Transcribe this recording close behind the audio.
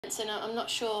And I'm not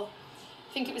sure.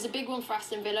 I think it was a big one for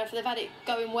Aston Villa. If they've had it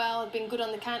going well, they've been good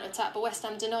on the counter-attack, but West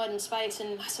Ham denied them space,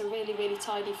 and that's a really, really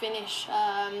tidy finish.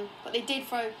 But they did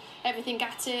throw everything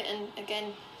at it, and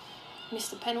again,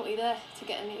 missed a penalty there to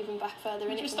get them even back further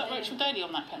in. Did you start Rachel Daly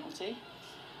on that penalty?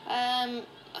 I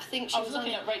think she was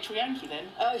looking at Rachel Yankee then.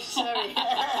 Oh, sorry.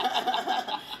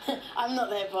 I'm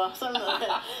not their boss. I'm not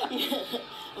there. Yeah.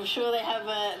 I'm sure they have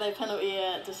their penalty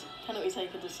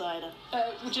taker decider.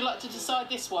 Would you like to decide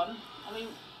this one? I mean,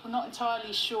 we're not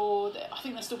entirely sure. I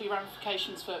think there'll still be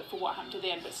ramifications for what happened at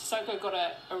the end, but Sissoko got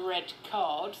a red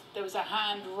card. There was a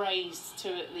hand raised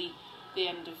at the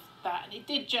end of that, and it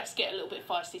did just get a little bit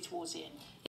feisty towards the end.